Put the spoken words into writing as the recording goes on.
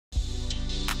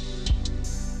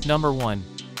Number 1.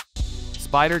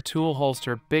 Spyder Tool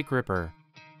Holster Bit Gripper.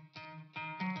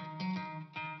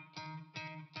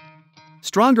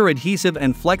 Stronger adhesive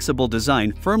and flexible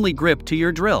design firmly grip to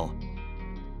your drill.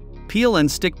 Peel and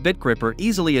stick bit gripper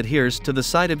easily adheres to the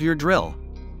side of your drill.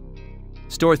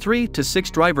 Store 3 to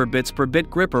 6 driver bits per bit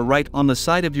gripper right on the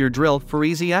side of your drill for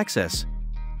easy access.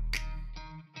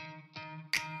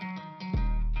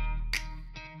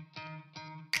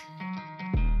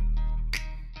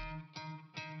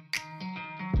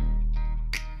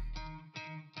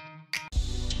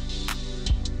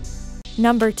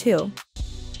 Number 2.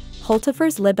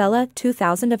 Holtefers Libella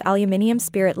 2000 of Aluminium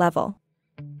Spirit Level.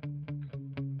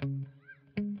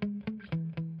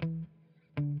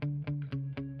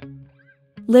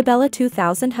 Libella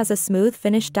 2000 has a smooth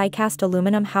finished die-cast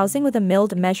aluminum housing with a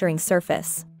milled measuring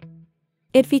surface.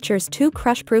 It features 2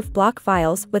 crush-proof block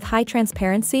files with high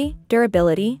transparency,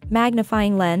 durability,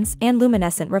 magnifying lens, and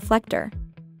luminescent reflector.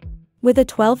 With a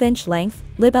 12-inch length,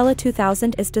 Libella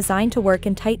 2000 is designed to work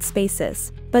in tight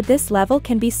spaces, but this level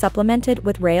can be supplemented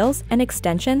with rails and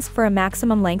extensions for a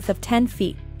maximum length of 10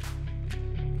 feet.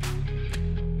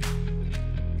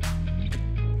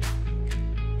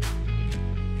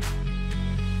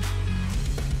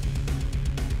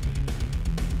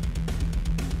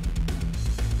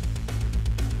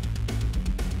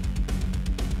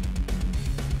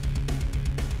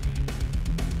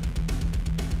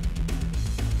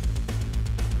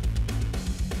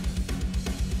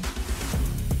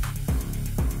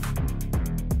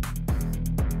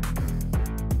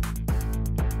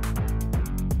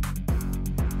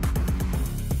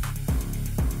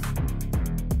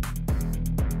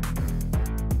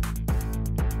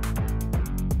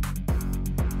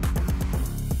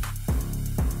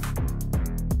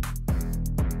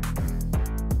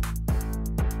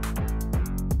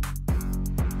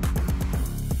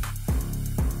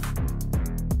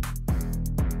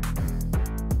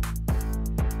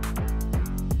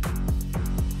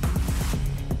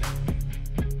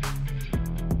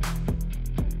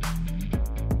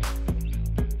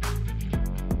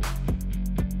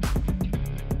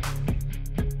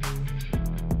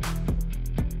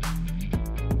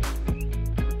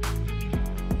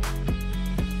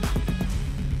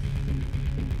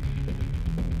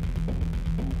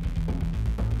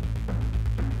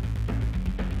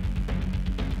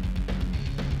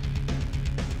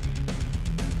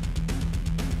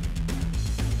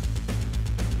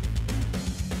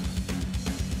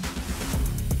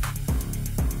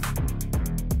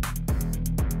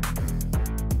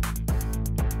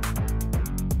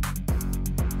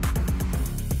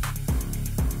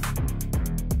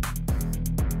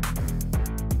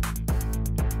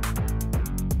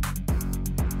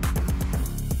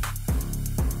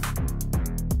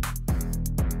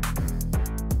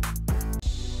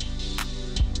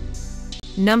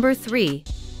 Number 3.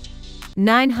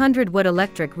 900-watt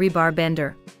electric rebar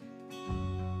bender.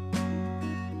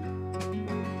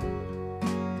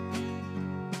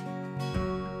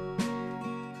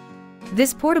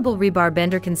 This portable rebar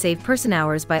bender can save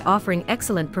person-hours by offering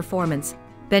excellent performance,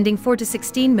 bending 4 to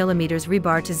 16 mm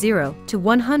rebar to 0 to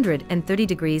 130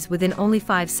 degrees within only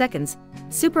 5 seconds,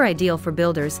 super ideal for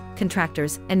builders,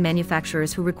 contractors, and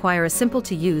manufacturers who require a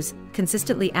simple-to-use,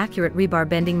 consistently accurate rebar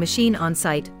bending machine on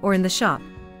site or in the shop.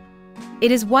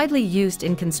 It is widely used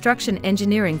in construction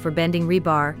engineering for bending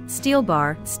rebar, steel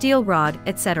bar, steel rod,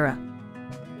 etc.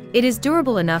 It is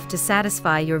durable enough to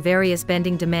satisfy your various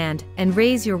bending demand and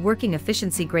raise your working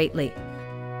efficiency greatly.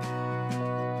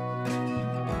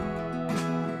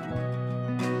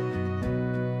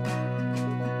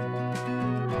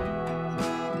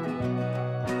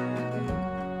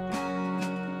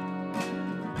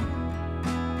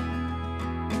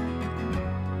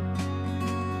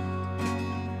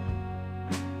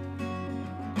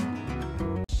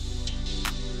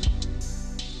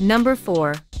 Number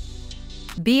 4.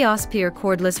 Biosphere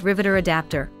Cordless Riveter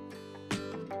Adapter.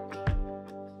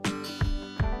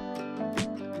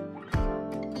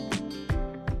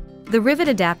 The rivet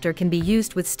adapter can be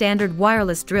used with standard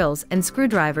wireless drills and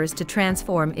screwdrivers to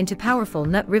transform into powerful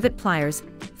nut rivet pliers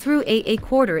through a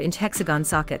 1/4-inch hexagon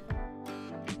socket.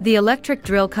 The electric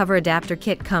drill cover adapter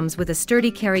kit comes with a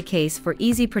sturdy carry case for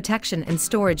easy protection and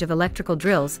storage of electrical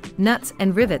drills, nuts,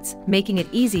 and rivets, making it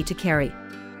easy to carry.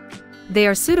 They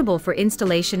are suitable for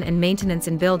installation and maintenance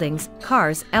in buildings,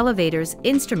 cars, elevators,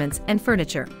 instruments, and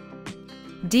furniture.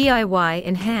 DIY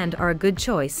in hand are a good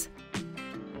choice.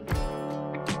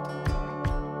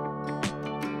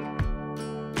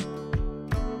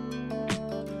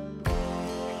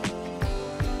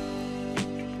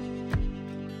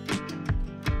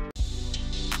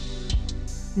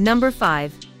 Number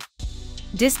 5.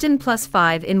 Distin Plus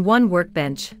 5-in-1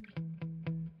 Workbench.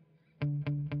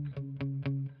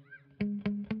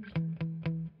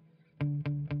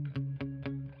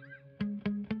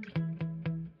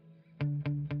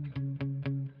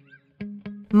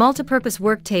 Multipurpose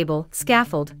work table,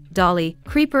 scaffold, dolly,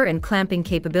 creeper and clamping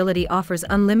capability offers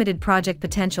unlimited project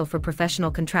potential for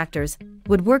professional contractors,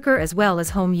 woodworker as well as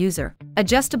home user.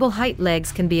 Adjustable height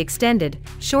legs can be extended,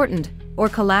 shortened, or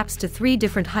collapsed to 3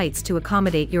 different heights to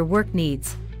accommodate your work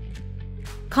needs.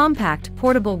 Compact,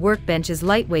 portable workbench is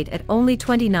lightweight at only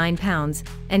 29 pounds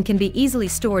and can be easily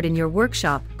stored in your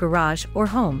workshop, garage, or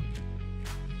home.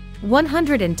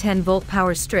 110-volt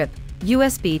power strip,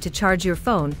 USB to charge your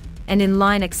phone, and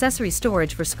in-line accessory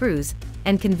storage for screws,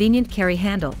 and convenient carry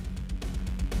handle.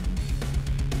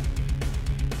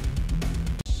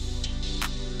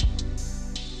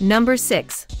 Number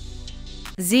 6.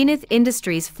 Zenith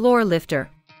Industries Floor Lifter.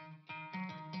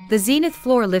 The Zenith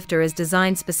Floor Lifter is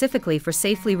designed specifically for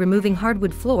safely removing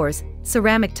hardwood floors,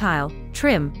 ceramic tile,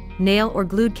 trim, nail or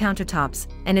glued countertops,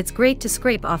 and it's great to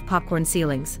scrape off popcorn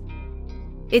ceilings.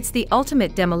 It's the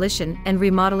ultimate demolition and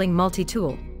remodeling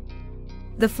multi-tool.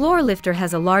 The floor lifter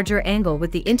has a larger angle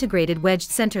with the integrated wedged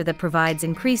center that provides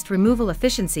increased removal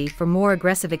efficiency for more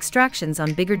aggressive extractions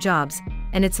on bigger jobs,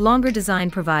 and its longer design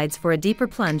provides for a deeper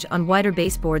plunge on wider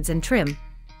baseboards and trim,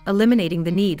 eliminating the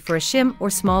need for a shim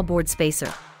or small board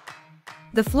spacer.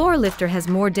 The floor lifter has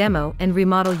more demo and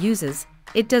remodel uses.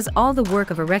 It does all the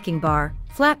work of a wrecking bar,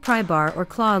 flat pry bar or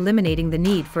claw, eliminating the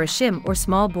need for a shim or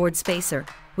small board spacer,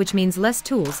 which means less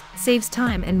tools, saves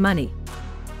time and money.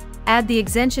 Add the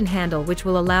extension handle, which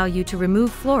will allow you to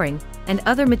remove flooring and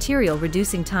other material,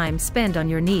 reducing time spent on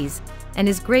your knees, and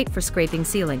is great for scraping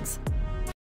ceilings.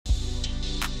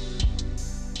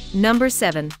 Number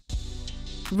 7.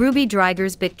 Ruby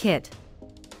Dreigers Bit Kit.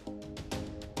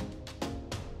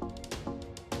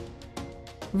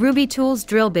 Ruby Tools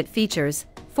Drill Bit features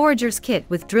Forager's Kit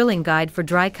with drilling guide for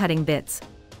dry cutting bits.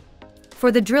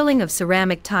 For the drilling of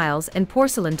ceramic tiles and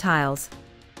porcelain tiles.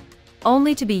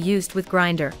 Only to be used with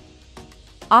grinder.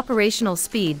 Operational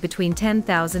speed between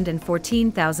 10,000 and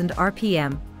 14,000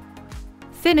 RPM.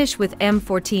 Finish with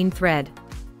M14 thread.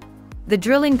 The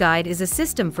drilling guide is a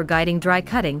system for guiding dry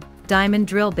cutting, diamond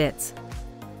drill bits.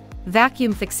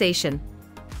 Vacuum fixation.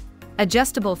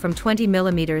 Adjustable from 20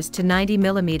 mm to 90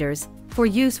 mm, for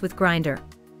use with grinder.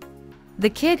 The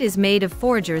kit is made of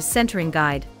Forager's centering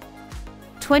guide.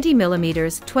 20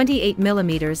 mm, 28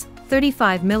 mm,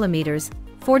 35 mm,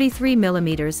 43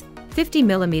 mm, 50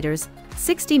 mm,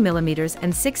 60 mm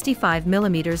and 65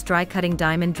 mm dry cutting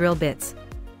diamond drill bits.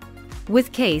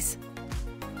 With case.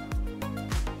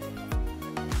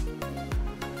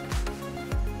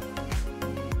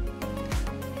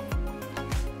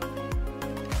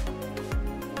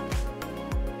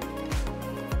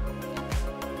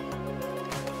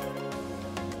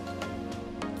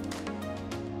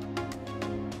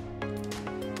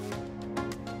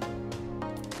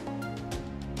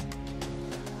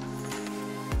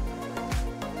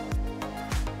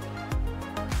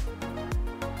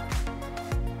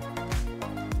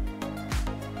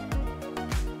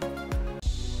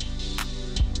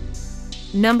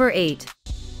 Number 8.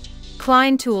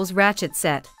 Klein Tools Ratchet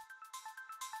Set.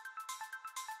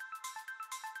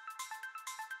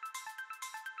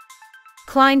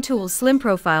 Klein Tools Slim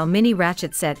Profile Mini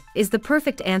Ratchet Set is the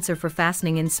perfect answer for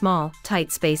fastening in small,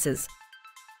 tight spaces.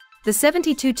 The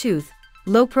 72-tooth,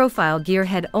 low-profile gear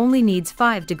head only needs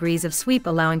 5 degrees of sweep,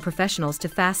 allowing professionals to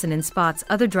fasten in spots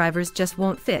other drivers just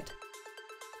won't fit.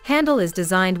 Handle is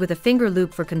designed with a finger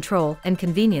loop for control and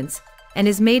convenience, and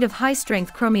is made of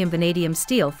high-strength chromium vanadium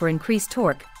steel for increased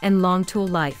torque and long tool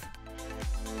life.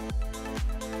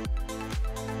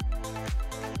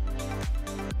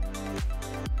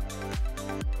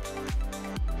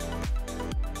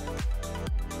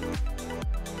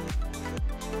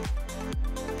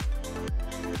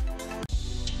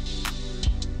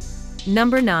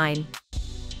 Number 9.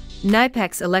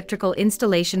 Knipex Electrical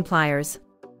Installation Pliers.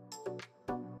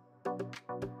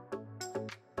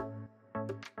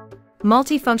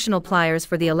 Multifunctional pliers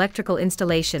for the electrical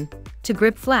installation, to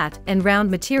grip flat and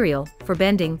round material, for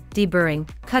bending, deburring,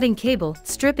 cutting cable,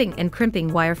 stripping and crimping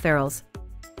wire ferrules.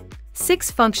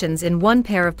 6 functions in one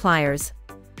pair of pliers.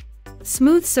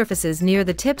 Smooth surfaces near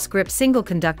the tips, grip single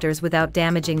conductors without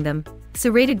damaging them,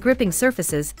 serrated gripping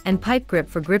surfaces, and pipe grip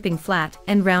for gripping flat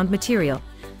and round material.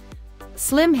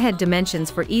 Slim head dimensions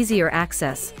for easier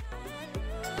access.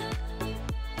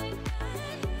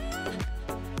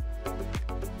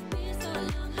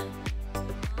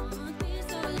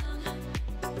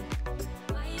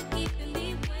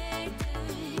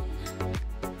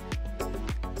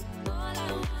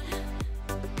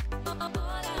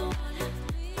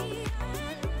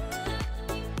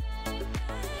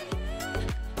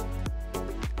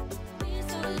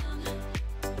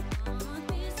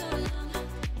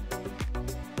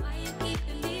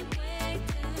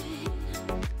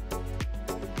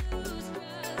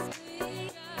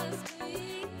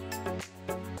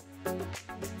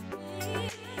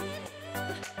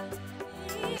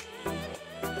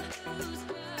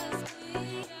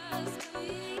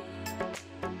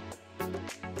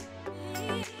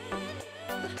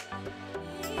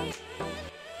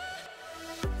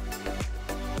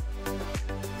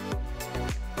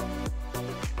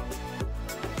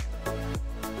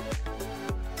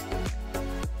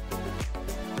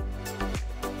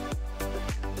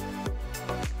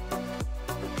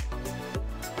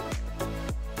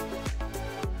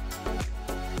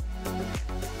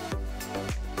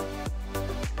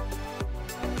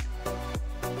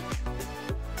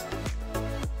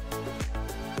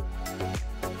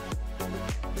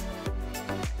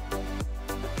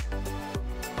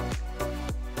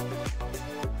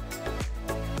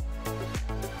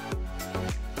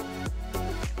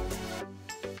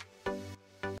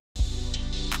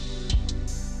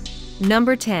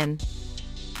 Number 10.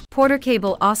 Porter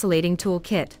Cable Oscillating Tool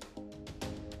Kit.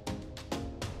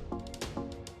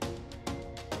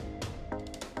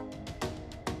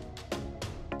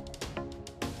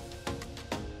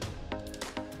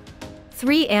 A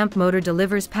 3-amp motor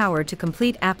delivers power to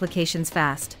complete applications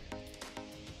fast.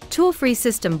 Tool-free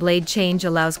system blade change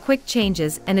allows quick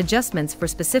changes and adjustments for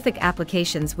specific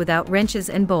applications without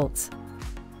wrenches and bolts.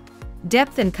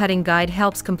 Depth and cutting guide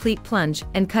helps complete plunge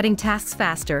and cutting tasks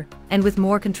faster and with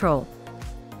more control.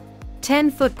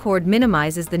 10-foot cord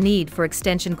minimizes the need for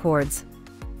extension cords.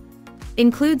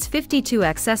 Includes 52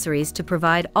 accessories to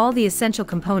provide all the essential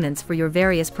components for your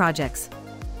various projects.